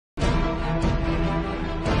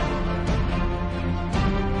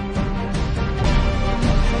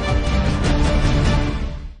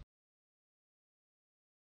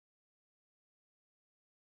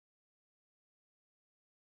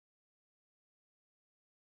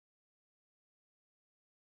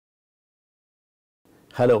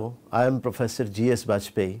Hello, I am Professor G.S.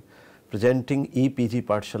 Bajpai, presenting EPG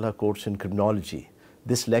Pathshala course in criminology.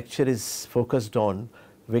 This lecture is focused on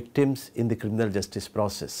victims in the criminal justice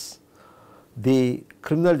process. The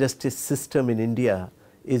criminal justice system in India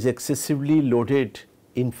is excessively loaded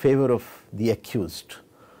in favor of the accused.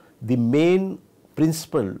 The main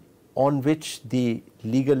principle on which the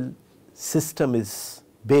legal system is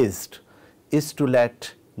based is to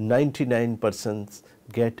let 99%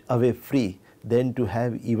 get away free than to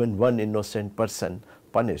have even one innocent person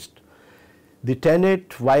punished. The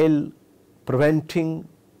tenet, while preventing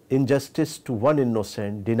injustice to one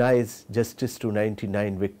innocent, denies justice to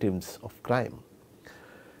 99 victims of crime.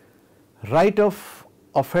 Right of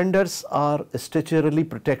offenders are statutorily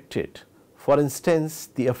protected. For instance,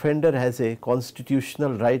 the offender has a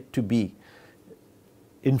constitutional right to be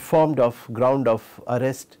informed of ground of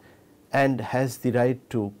arrest and has the right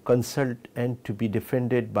to consult and to be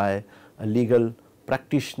defended by a legal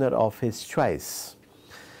practitioner of his choice.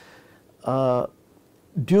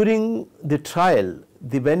 During the trial,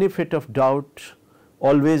 the benefit of doubt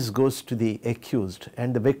always goes to the accused,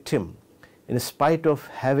 and the victim, in spite of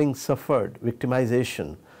having suffered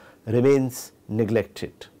victimization, remains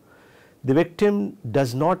neglected. The victim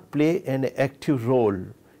does not play an active role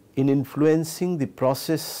in influencing the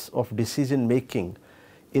process of decision making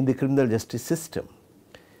in the criminal justice system.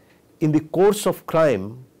 In the course of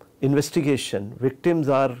crime investigation, victims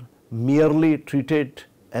are merely treated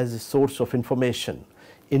as a source of information,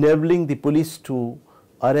 enabling the police to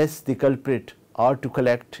arrest the culprit or to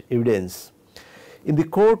collect evidence. In the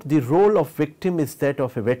court, the role of victim is that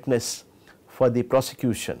of a witness for the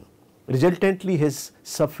prosecution. Resultantly, his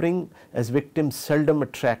suffering as victim seldom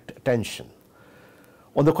attract attention.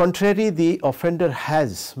 On the contrary, the offender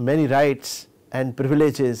has many rights and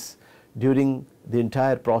privileges during the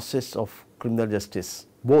entire process of criminal justice,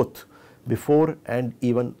 both before and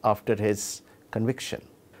even after his conviction.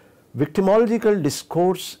 Victimological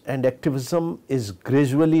discourse and activism is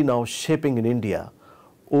gradually now shaping in India.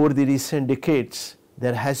 Over the recent decades,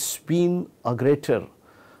 there has been a greater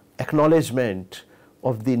acknowledgement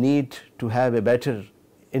of the need to have a better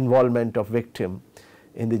involvement of victim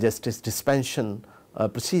in the justice dispensation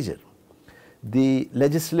procedure. The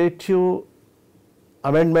legislative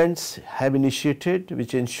amendments have initiated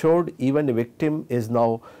which ensured even a victim is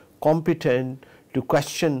now competent to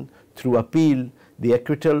question through appeal the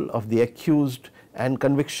acquittal of the accused and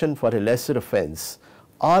conviction for a lesser offence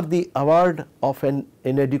or the award of an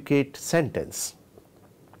inadequate sentence.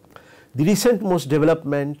 The recent most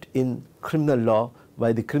development in criminal law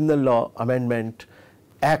by the Criminal Law Amendment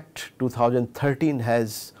Act 2013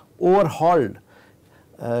 has overhauled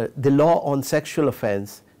the law on sexual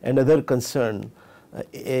offence and other concerned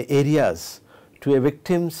areas to a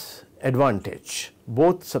victim's advantage,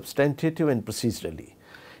 both substantive and procedurally.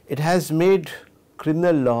 It has made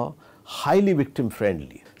criminal law highly victim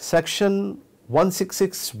friendly. Section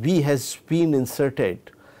 166B has been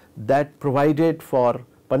inserted that provided for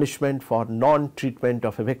punishment for non-treatment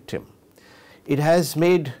of a victim. It has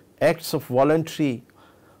made acts of voluntarily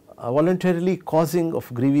causing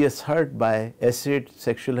of grievous hurt by acid,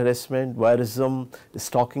 sexual harassment, voyeurism,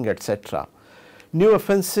 stalking, etc. New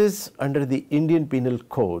offences under the Indian Penal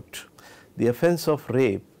Code. The offence of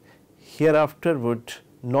rape hereafter would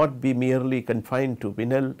not be merely confined to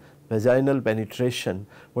penile vaginal penetration,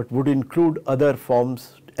 but would include other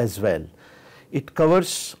forms as well. It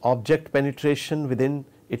covers object penetration within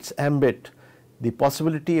its ambit. The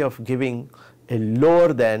possibility of giving a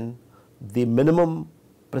lower than the minimum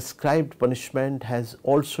prescribed punishment has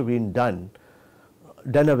also been done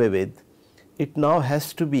away with. It now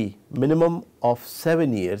has to be minimum of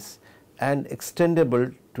 7 years and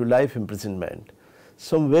extendable to life imprisonment.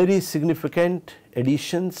 Some very significant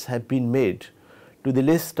additions have been made to the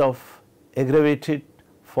list of aggravated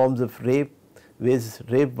forms of rape, with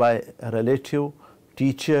rape by a relative,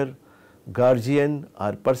 teacher, guardian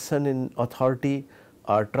or person in authority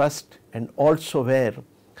or trust, and also where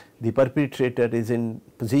the perpetrator is in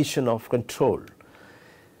position of control.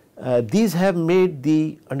 These have made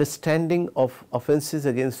the understanding of offences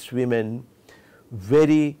against women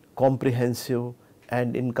very comprehensive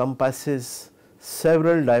and encompasses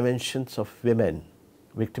several dimensions of women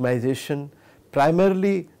victimization,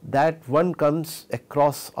 primarily that one comes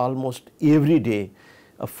across almost every day,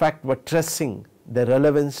 a fact buttressing the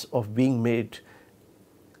relevance of being made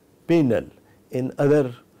penal in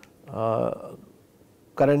other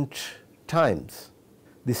current times.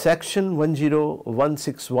 The section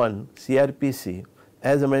 10161 CRPC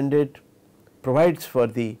as amended provides for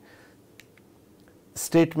the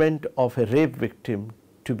statement of a rape victim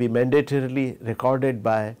to be mandatorily recorded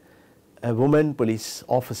by a woman police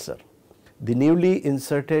officer. The newly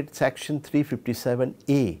inserted section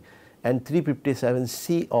 357A and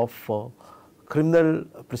 357C of Criminal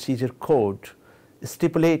Procedure Code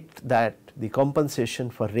stipulate that the compensation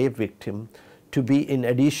for rape victim to be in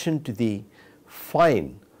addition to the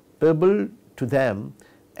fine payable to them,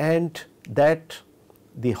 and that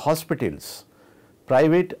the hospitals,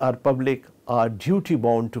 private or public, are duty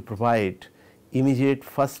bound to provide immediate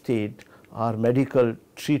first aid or medical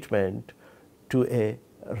treatment to a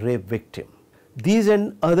rape victim. These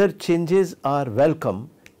and other changes are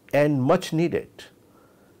welcome and much needed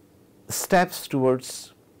steps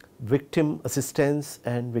towards victim assistance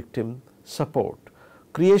and victim support.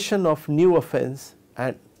 Creation of new offence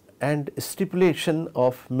and stipulation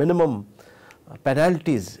of minimum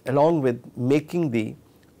penalties along with making the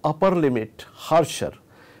upper limit harsher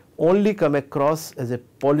only come across as a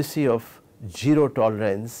policy of zero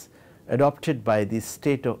tolerance adopted by the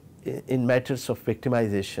state in matters of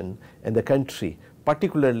victimization in the country,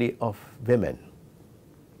 particularly of women.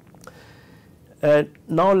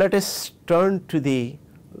 Now let us turn to the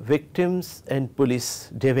victims and police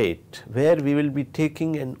debate, where we will be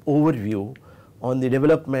taking an overview on the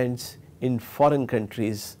developments in foreign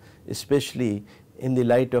countries, especially in the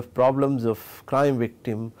light of problems of crime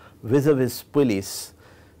victim vis-a-vis police,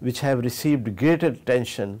 which have received greater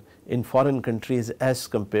attention in foreign countries as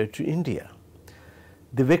compared to India.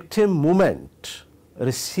 The victim movement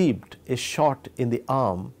received a shot in the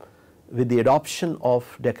arm with the adoption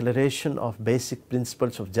of Declaration of Basic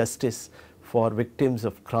Principles of Justice for Victims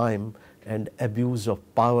of Crime and Abuse of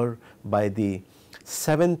Power by the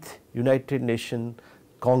 7th United Nations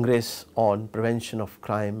Congress on Prevention of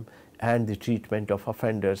Crime and the Treatment of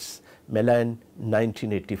Offenders, Milan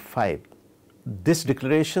 1985. This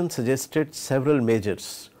declaration suggested several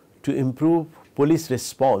measures to improve police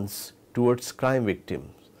response towards crime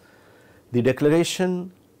victims. The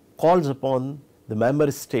declaration calls upon the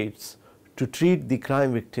member states to treat the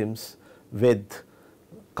crime victims with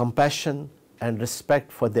compassion and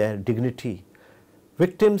respect for their dignity.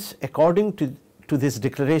 Victims, according to this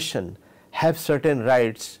declaration, have certain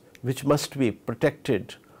rights which must be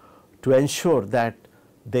protected to ensure that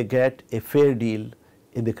they get a fair deal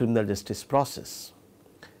in the criminal justice process.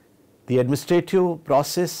 The administrative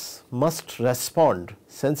process must respond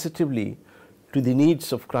sensitively to the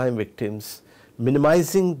needs of crime victims,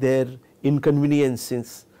 minimizing their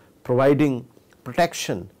inconveniences, providing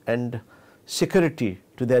protection and security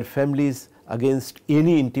to their families against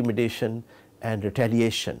any intimidation and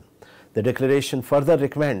retaliation. The declaration further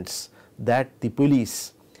recommends that the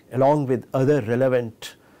police, along with other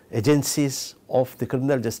relevant agencies of the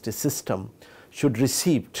criminal justice system, should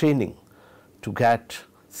receive training to get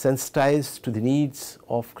sensitized to the needs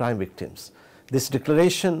of crime victims. This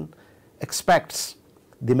declaration expects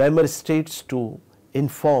the member states to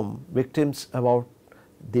inform victims about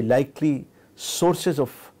the likely sources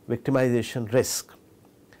of victimization risk.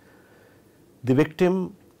 The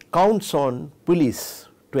victim counts on police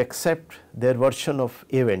to accept their version of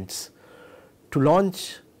events, to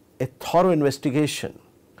launch a thorough investigation,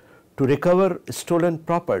 to recover stolen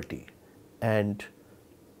property, and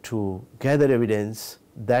to gather evidence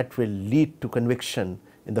that will lead to conviction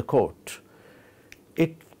in the court.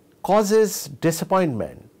 It causes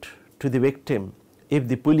disappointment to the victim if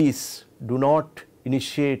the police do not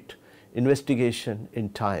initiate investigation in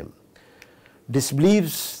time,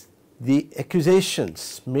 disbelieves the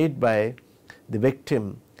accusations made by the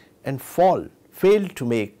victim, and fail to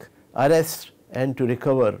make arrests and to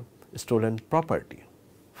recover stolen property.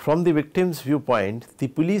 From the victim's viewpoint, the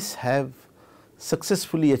police have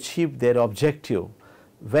successfully achieved their objective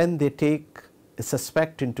when they take a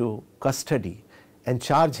suspect into custody and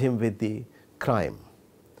charge him with the crime.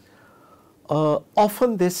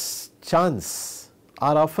 Often this chance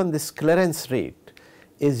or often this clearance rate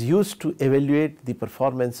is used to evaluate the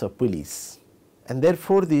performance of police, and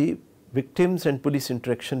therefore the victims and police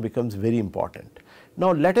interaction becomes very important.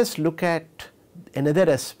 Now let us look at another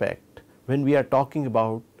aspect when we are talking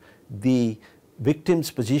about the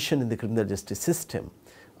victim's position in the criminal justice system.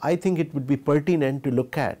 I think it would be pertinent to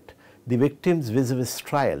look at the victims vis-a-vis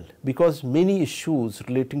trial, because many issues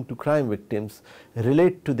relating to crime victims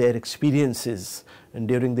relate to their experiences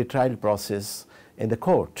during the trial process in the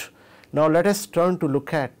court. Now let us turn to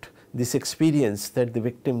look at this experience that the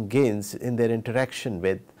victim gains in their interaction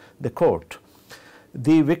with the court.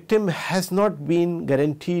 The victim has not been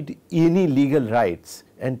guaranteed any legal rights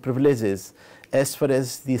and privileges as far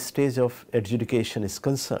as the stage of adjudication is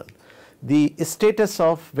concerned. The status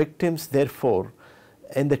of victims, therefore,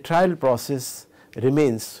 in the trial process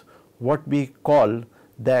remains what we call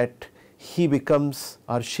that he becomes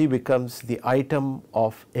or she becomes the item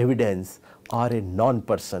of evidence or a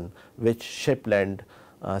non-person, which Shapland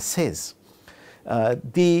says.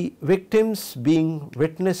 The victims being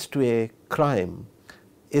witness to a crime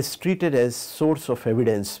is treated as source of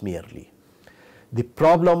evidence merely. The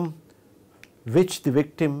problem which the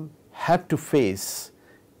victim had to face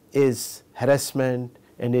is harassment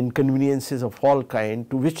and inconveniences of all kind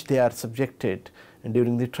to which they are subjected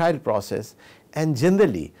during the trial process, and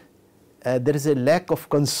generally there is a lack of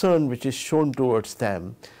concern which is shown towards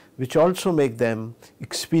them, which also make them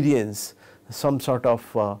experience some sort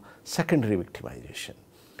of secondary victimization.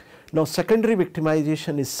 Now, secondary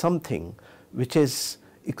victimization is something which is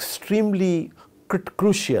extremely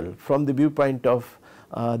crucial from the viewpoint of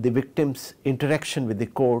the victim's interaction with the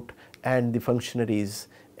court and the functionaries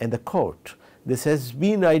in the court. This has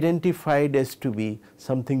been identified as to be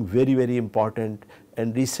something very, very important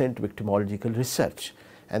in recent victimological research,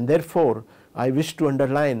 and therefore I wish to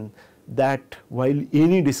underline that while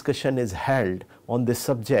any discussion is held on this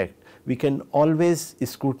subject, we can always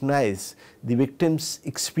scrutinize the victim's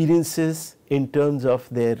experiences in terms of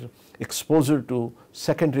their exposure to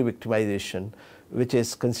secondary victimization, which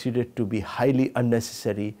is considered to be highly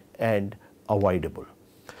unnecessary and avoidable.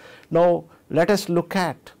 Now, let us look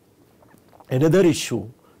at another issue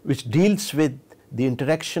which deals with the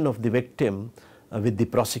interaction of the victim with the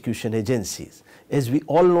prosecution agencies. As we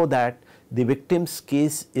all know that the victim's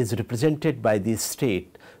case is represented by the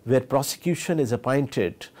state, where prosecution is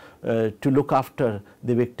appointed to look after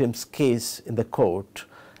the victim's case in the court,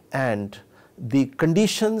 and the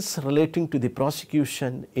conditions relating to the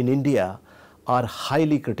prosecution in India are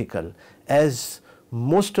highly critical, as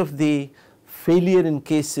most of the failure in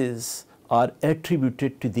cases are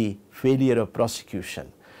attributed to the failure of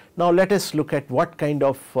prosecution. Now, let us look at what kind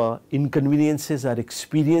of inconveniences are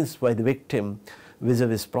experienced by the victim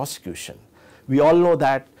vis-a-vis prosecution. We all know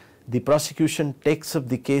that the prosecution takes up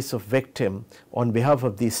the case of victim on behalf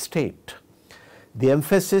of the state. The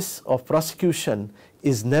emphasis of prosecution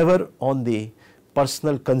is never on the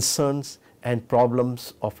personal concerns and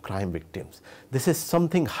problems of crime victims. This is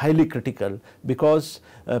something highly critical, because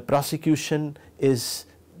prosecution is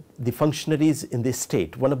the functionaries in the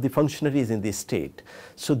state, one of the functionaries in the state.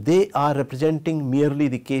 So, they are representing merely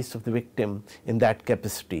the case of the victim in that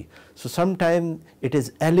capacity. So, sometimes it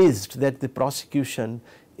is alleged that the prosecution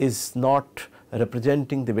is not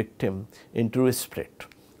representing the victim in true spirit.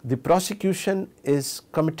 The prosecution is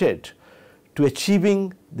committed to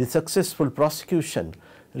achieving the successful prosecution,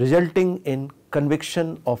 resulting in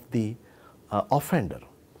conviction of the offender.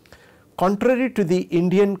 Contrary to the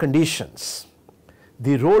Indian conditions,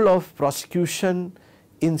 the role of prosecution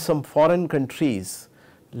in some foreign countries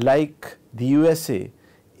like the USA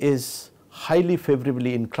is highly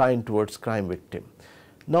favorably inclined towards crime victim.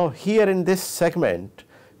 Now, here in this segment,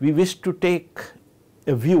 we wish to take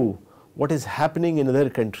a view what is happening in other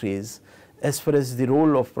countries as far as the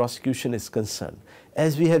role of prosecution is concerned.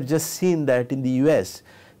 As we have just seen that in the US,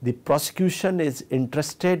 the prosecution is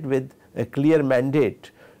entrusted with a clear mandate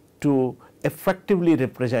to effectively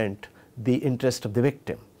represent the interest of the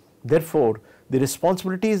victim. Therefore, the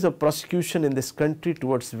responsibilities of prosecution in this country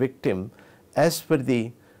towards the victim, as per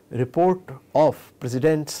the report of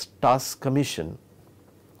President's Task Commission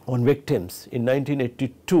on Victims in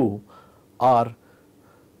 1982, are,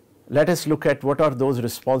 let us look at what are those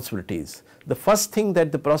responsibilities. The first thing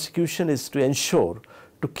that the prosecution is to ensure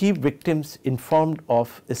to keep victims informed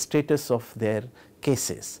of the status of their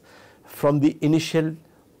cases, from the initial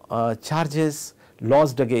charges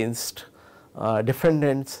lodged against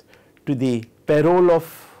defendants to the parole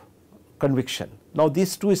of conviction. Now,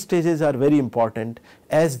 these two stages are very important,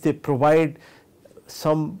 as they provide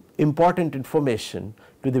some important information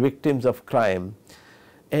to the victims of crime.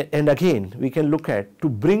 And again, we can look at to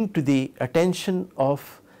bring to the attention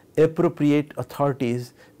of appropriate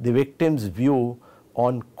authorities the victim's view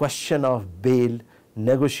on question of bail,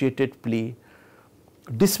 negotiated plea,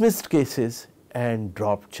 dismissed cases and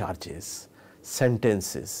dropped charges,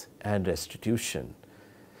 sentences and restitution.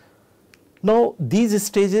 Now, these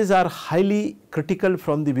stages are highly critical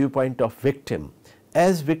from the viewpoint of victim,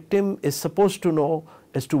 as victim is supposed to know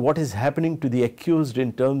as to what is happening to the accused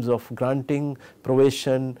in terms of granting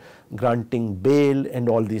probation, granting bail and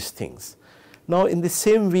all these things. Now, in the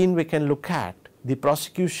same vein, we can look at the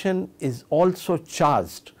prosecution is also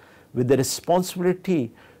charged with the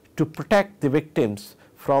responsibility to protect the victims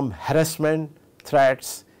from harassment,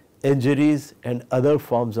 threats, injuries and other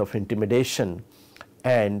forms of intimidation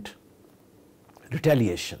and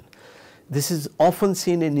retaliation. This is often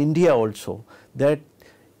seen in India also, that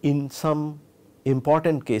in some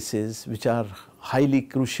important cases which are highly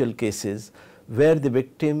crucial cases where the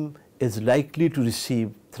victim is likely to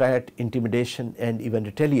receive threat, intimidation and even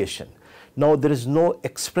retaliation. Now, there is no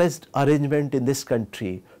expressed arrangement in this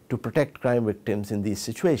country to protect crime victims in these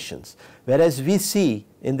situations, whereas we see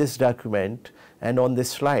in this document and on this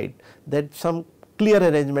slide that some clear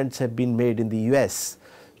arrangements have been made in the US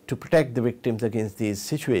to protect the victims against these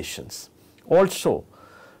situations. Also,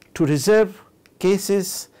 to reserve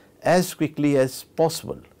cases as quickly as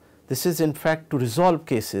possible. This is in fact to resolve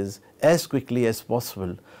cases as quickly as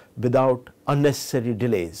possible without unnecessary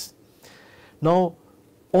delays. Now,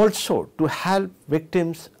 also to help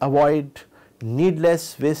victims avoid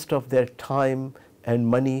needless waste of their time and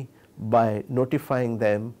money by notifying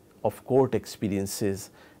them of court experiences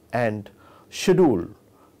and schedule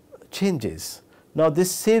changes. Now,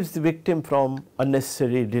 this saves the victim from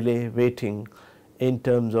unnecessary delay waiting in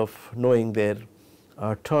terms of knowing their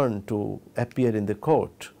turn to appear in the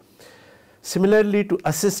court. Similarly, to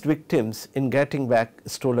assist victims in getting back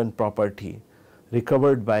stolen property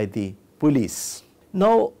recovered by the police.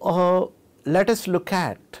 Now, let us look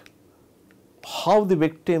at how the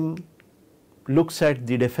victim looks at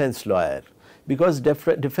the defense lawyer, because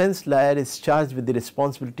defense lawyer is charged with the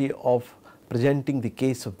responsibility of presenting the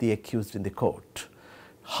case of the accused in the court.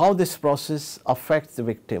 How this process affects the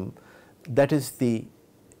victim, that is the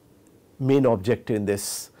main objective in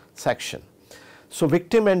this section. So,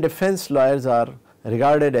 victim and defense lawyers are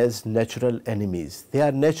regarded as natural enemies. They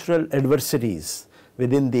are natural adversaries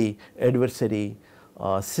within the adversary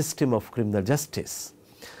system of criminal justice.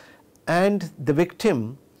 And the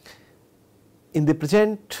victim, in the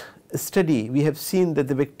present study, we have seen that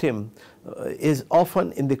the victim is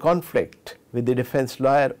often in the conflict with the defense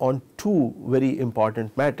lawyer on two very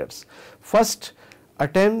important matters. First,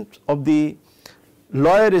 attempt of the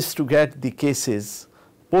lawyer is to get the cases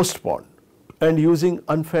postponed and using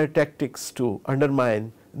unfair tactics to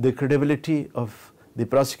undermine the credibility of the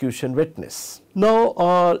prosecution witness.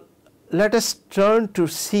 Now, let us turn to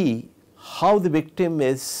see how the victim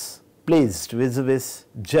is placed vis-a-vis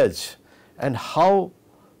judge and how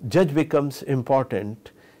judge becomes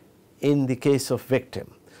important in the case of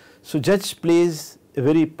victim. So, judge plays a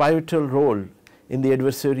very pivotal role in the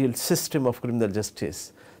adversarial system of criminal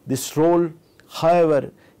justice. This role,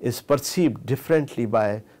 however, is perceived differently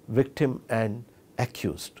by victim and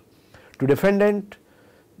accused. To defendant,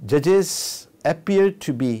 judges appear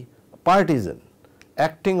to be partisan,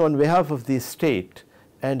 acting on behalf of the state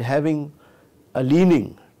and having a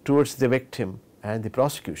leaning towards the victim and the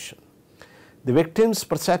prosecution. The victim's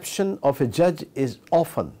perception of a judge is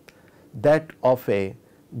often that of a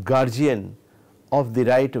guardian of the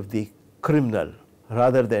right of the criminal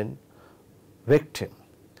rather than victim.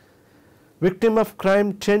 Victims of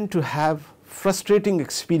crime tend to have frustrating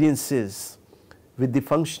experiences with the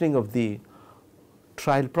functioning of the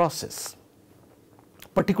trial process,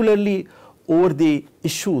 particularly over the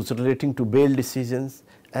issues relating to bail decisions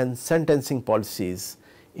and sentencing policies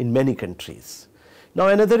in many countries. Now,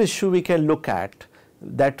 another issue we can look at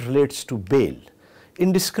that relates to bail.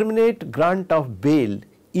 Indiscriminate grant of bail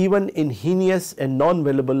even in heinous and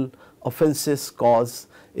non-bailable offences cause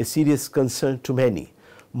a serious concern to many.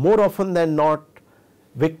 More often than not,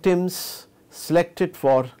 victims selected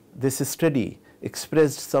for this study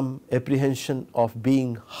expressed some apprehension of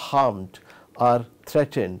being harmed or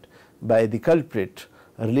threatened by the culprit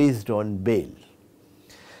released on bail.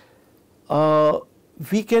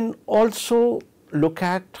 We can also look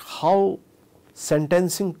at how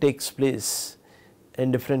sentencing takes place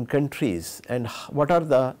in different countries and what are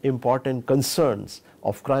the important concerns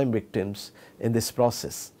of crime victims in this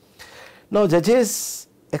process. Now, judges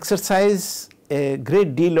exercise a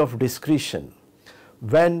great deal of discretion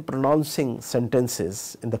when pronouncing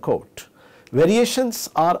sentences in the court. Variations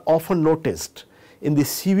are often noticed in the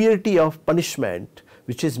severity of punishment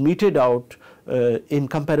which is meted out in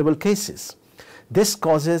comparable cases. This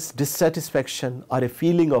causes dissatisfaction or a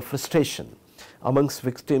feeling of frustration amongst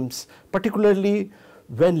victims, particularly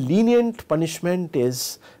when lenient punishment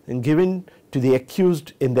is given to the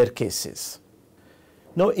accused in their cases.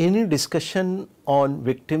 Now, any discussion on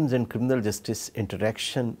victims and criminal justice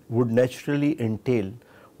interaction would naturally entail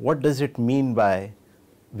what does it mean by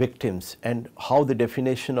victims and how the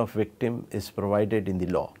definition of victim is provided in the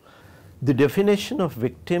law. The definition of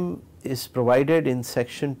victim is provided in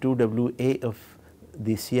section 2AA of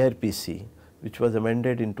the CRPC, which was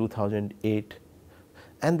amended in 2008,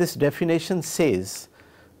 and this definition says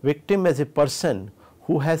victim as a person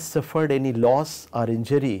who has suffered any loss or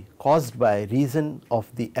injury caused by reason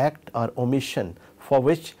of the act or omission for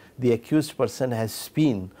which the accused person has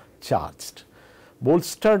been charged.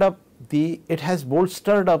 Bolstered up it has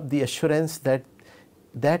bolstered up the assurance that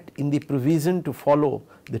in the provision to follow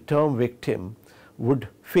the term victim would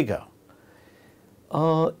figure.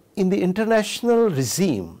 In the international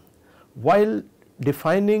regime, while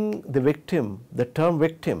defining the victim, the term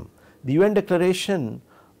victim, the UN Declaration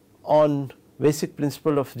on Basic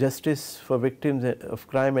Principle of Justice for Victims of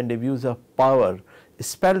Crime and Abuse of Power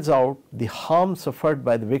spells out the harm suffered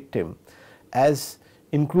by the victim as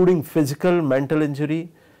including physical, mental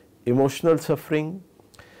injury, emotional suffering,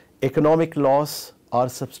 economic loss or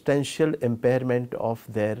substantial impairment of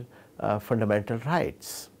their fundamental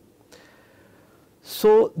rights.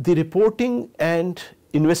 So, the reporting and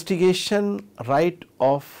investigation right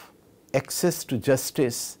of access to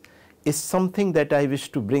justice is something that I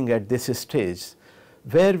wish to bring at this stage,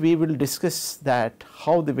 where we will discuss that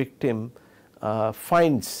how the victim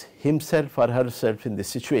finds himself or herself in this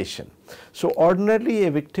situation. So, ordinarily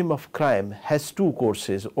a victim of crime has two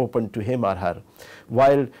courses open to him or her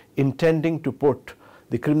while intending to put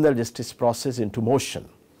the criminal justice process into motion.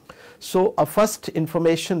 So, a first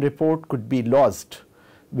information report could be lodged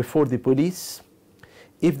before the police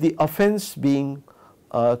if the offence being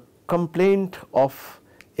a complaint of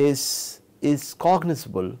is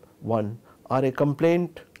cognizable one, or a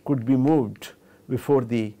complaint could be moved before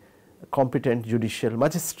the competent judicial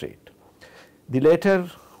magistrate. The latter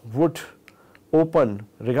would open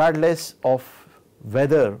regardless of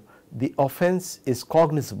whether the offence is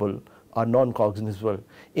cognizable or non-cognizable.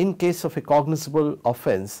 In case of a cognizable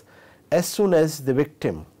offence, as soon as the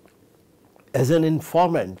victim as an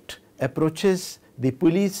informant approaches the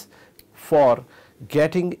police for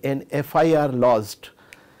getting an FIR lodged,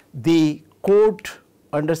 the code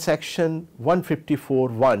under section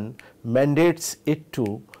 154(1) mandates it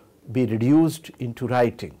to be reduced into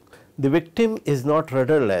writing. The victim is not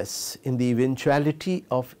rudderless in the eventuality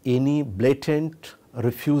of any blatant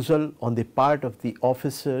refusal on the part of the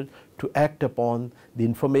officer to act upon the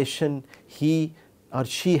information he or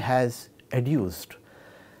she has adduced.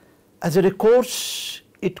 As a recourse,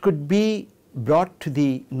 it could be brought to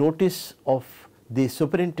the notice of the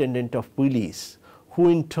superintendent of police, who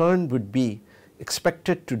in turn would be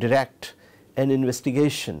expected to direct an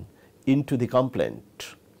investigation into the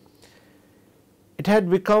complaint. It had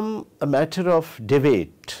become a matter of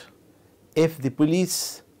debate if the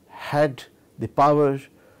police had the power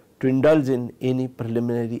to indulge in any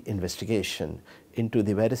preliminary investigation into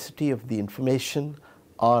the veracity of the information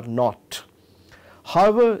or not.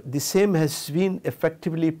 However, the same has been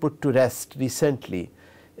effectively put to rest recently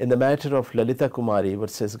in the matter of Lalita Kumari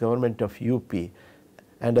versus Government of UP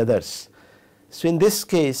and others. So, in this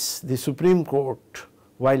case, the Supreme Court,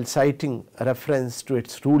 while citing a reference to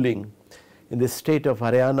its ruling in the state of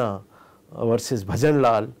Haryana versus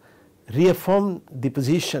Bhajanlal, reaffirmed the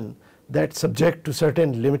position that subject to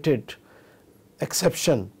certain limited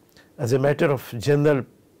exception as a matter of general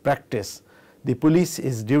practice, the police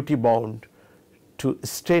is duty bound to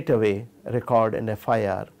straightaway record an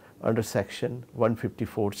FIR under section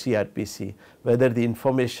 154 CRPC, whether the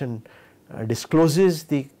information discloses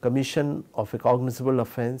the commission of a cognizable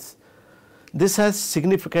offence. This has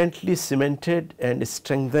significantly cemented and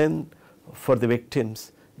strengthened for the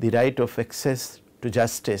victims the right of access to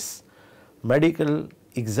justice. Medical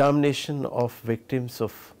examination of victims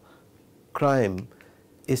of crime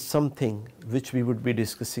is something which we would be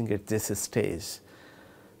discussing at this stage.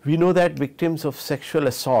 We know that victims of sexual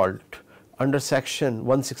assault under section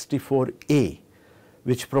 164A,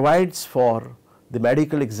 which provides for the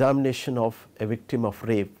medical examination of a victim of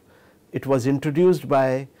rape, it was introduced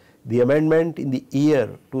by the amendment in the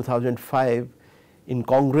year 2005 in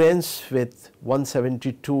congruence with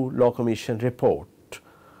 172 Law Commission report.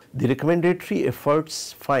 The recommendatory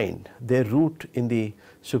efforts find their root in the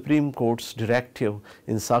Supreme Court's directive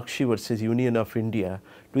in Sakshi versus Union of India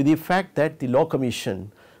to the fact that the Law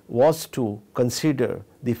Commission was to consider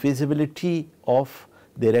the feasibility of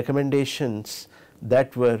the recommendations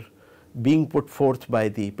that were being put forth by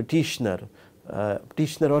the petitioner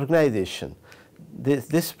organization.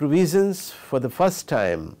 This provisions for the first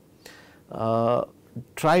time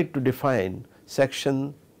tried to define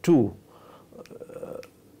section 2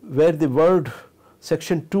 where the word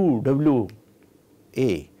section 2 WA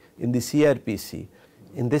in the CRPC.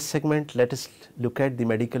 In this segment, let us look at the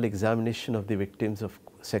medical examination of the victims of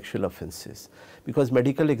sexual offences, because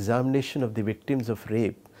medical examination of the victims of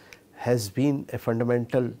rape has been a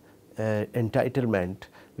fundamental entitlement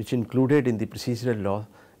which included in the procedural law,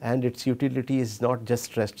 and its utility is not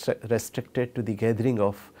just restricted to the gathering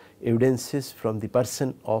of evidences from the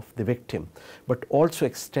person of the victim, but also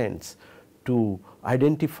extends to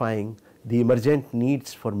identifying the emergent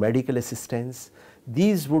needs for medical assistance.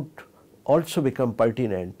 These would also become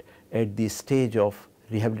pertinent at the stage of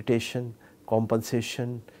rehabilitation,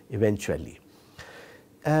 compensation eventually.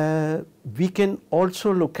 We can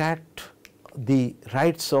also look at the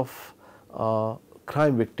rights of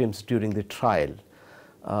crime victims during the trial.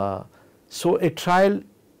 So, a trial,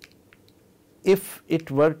 if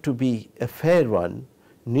it were to be a fair one,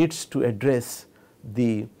 needs to address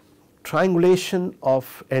the triangulation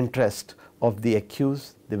of interest of the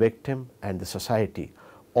accused, the victim and the society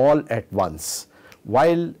all at once,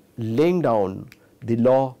 while laying down the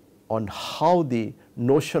law on how the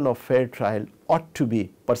notion of fair trial ought to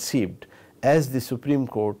be perceived, as the Supreme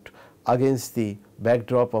Court, against the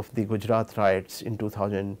backdrop of the Gujarat riots in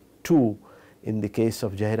 2002 in the case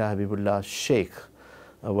of Zahira Habibullah Sheikh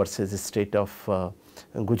versus the state of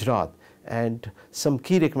Gujarat, and some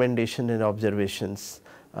key recommendations and observations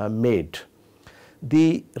made.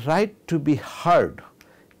 The right to be heard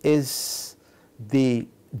is the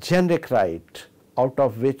generic right out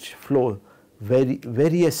of which flow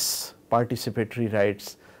various participatory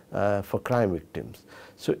rights for crime victims.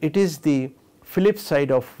 So, it is the flip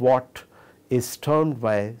side of what is termed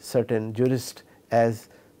by certain jurists as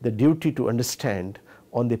the duty to understand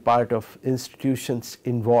on the part of institutions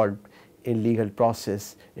involved in legal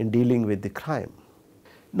process in dealing with the crime.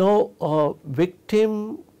 Now,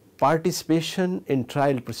 victim participation in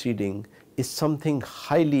trial proceeding is something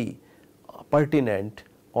highly pertinent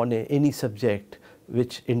on any subject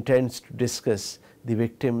which intends to discuss the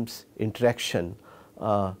victim's interaction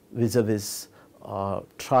vis-a-vis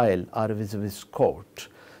trial or vis-a-vis court.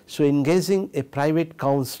 So, engaging a private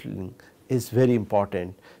counseling is very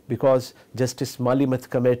important, because Justice Malimath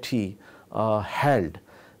Committee held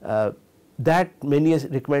that many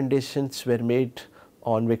recommendations were made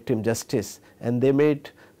on victim justice, and they made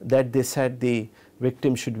that they said the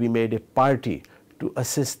victim should be made a party to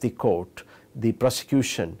assist the court, the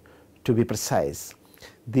prosecution to be precise.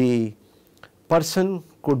 The person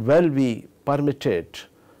could well be permitted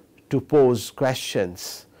to pose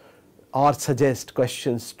questions or suggest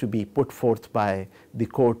questions to be put forth by the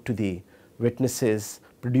court to the witnesses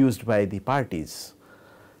produced by the parties.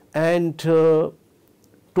 And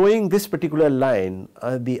towing this particular line,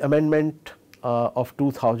 the amendment of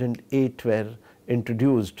 2008 were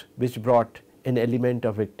introduced, which brought an element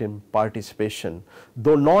of victim participation,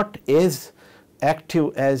 though not as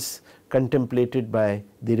active as contemplated by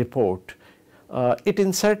the report. It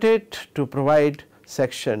inserted to provide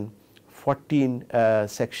section 14,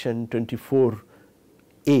 section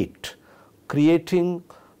 24(8), creating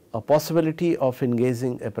a possibility of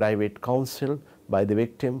engaging a private counsel by the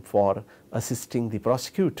victim for assisting the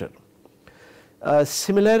prosecutor.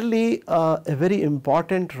 Similarly, a very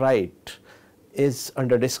important right is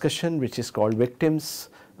under discussion, which is called victims'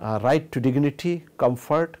 right to dignity,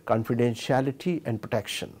 comfort, confidentiality and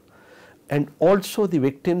protection. And also the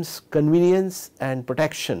victim's convenience and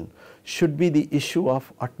protection should be the issue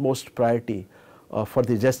of utmost priority for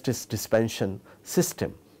the justice dispensation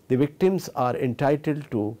system. The victims are entitled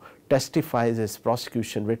to testify as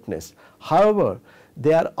prosecution witness. However,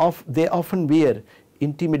 they often bear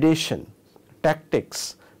intimidation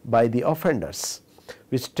tactics by the offenders,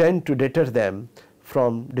 which tend to deter them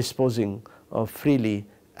from disposing freely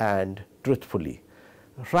and truthfully.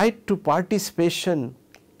 Right to participation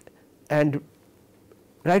and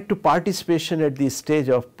right to participation at the stage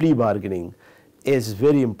of plea bargaining is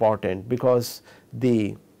very important, because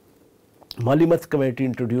the Malimath Committee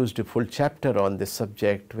introduced a full chapter on this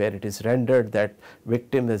subject, where it is rendered that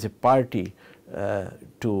victim as a party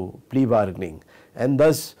to plea bargaining, and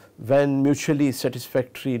thus when mutually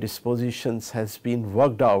satisfactory dispositions has been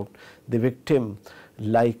worked out, the victim,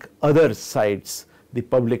 like other sides, the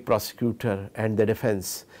public prosecutor and the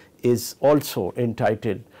defense, is also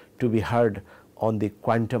entitled to be heard on the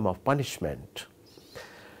quantum of punishment.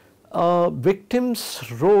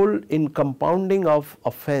 Victim's role in compounding of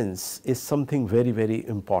offense is something very, very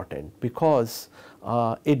important, because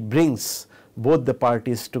it brings both the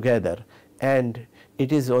parties together, and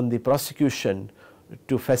it is on the prosecution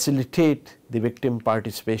to facilitate the victim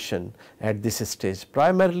participation at this stage.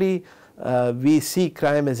 Primarily, we see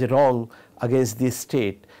crime as a wrong against the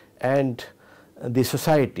state and the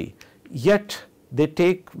society, yet they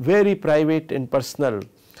take very private and personal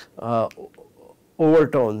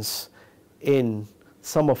overtones in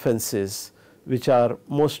some offences which are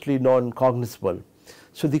mostly non-cognizable.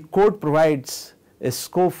 So, the code provides a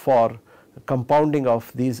scope for compounding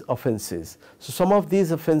of these offences. So, some of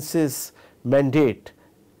these offences mandate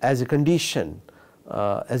as a condition,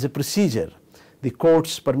 as a procedure, the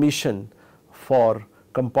court's permission for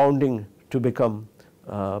compounding to become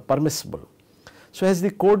permissible. So, as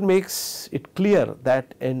the code makes it clear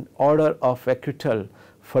that an order of acquittal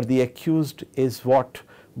for the accused is what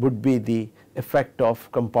would be the effect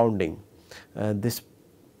of compounding. This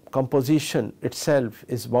composition itself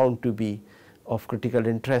is bound to be of critical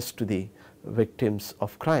interest to the victims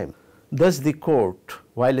of crime. Thus, the court,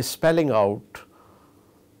 while spelling out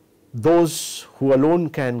those who alone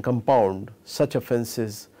can compound such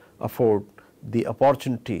offences, afford the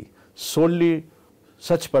opportunity solely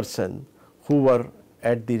such person who were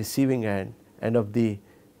at the receiving end of the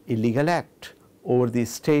illegal act over the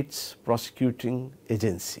state's prosecuting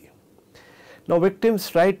agency. Now,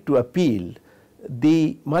 victims' right to appeal.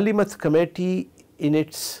 The Malimath Committee in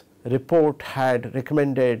its report had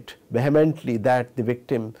recommended vehemently that the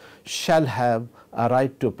victim shall have a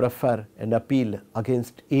right to prefer an appeal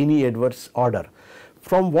against any adverse order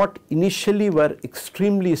from what initially were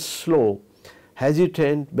extremely slow,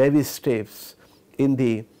 hesitant baby steps in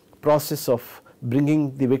the process of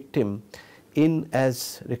bringing the victim in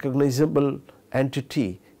as recognizable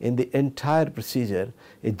entity in the entire procedure.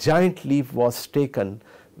 A giant leap was taken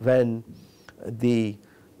when the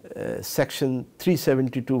section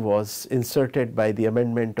 372 was inserted by the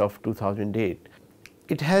amendment of 2008.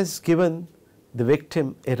 It has given the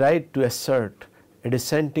victim a right to assert a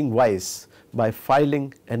dissenting voice by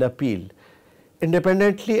filing an appeal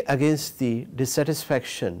independently against the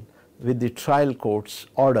dissatisfaction with the trial court's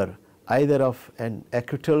order either of an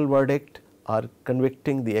acquittal verdict or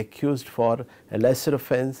convicting the accused for a lesser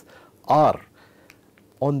offence or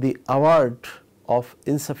on the award of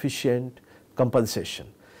insufficient compensation.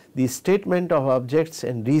 The statement of objects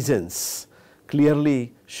and reasons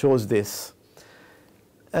clearly shows this.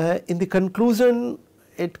 In the conclusion,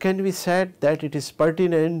 it can be said that it is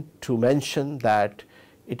pertinent to mention that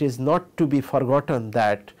it is not to be forgotten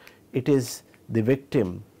that it is the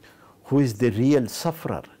victim who is the real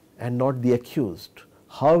sufferer and not the accused.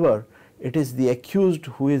 However, it is the accused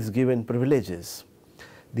who is given privileges.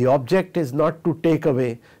 The object is not to take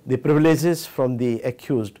away the privileges from the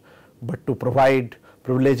accused, but to provide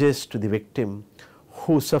privileges to the victim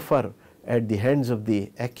who suffer at the hands of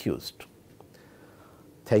the accused.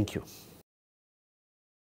 Thank you.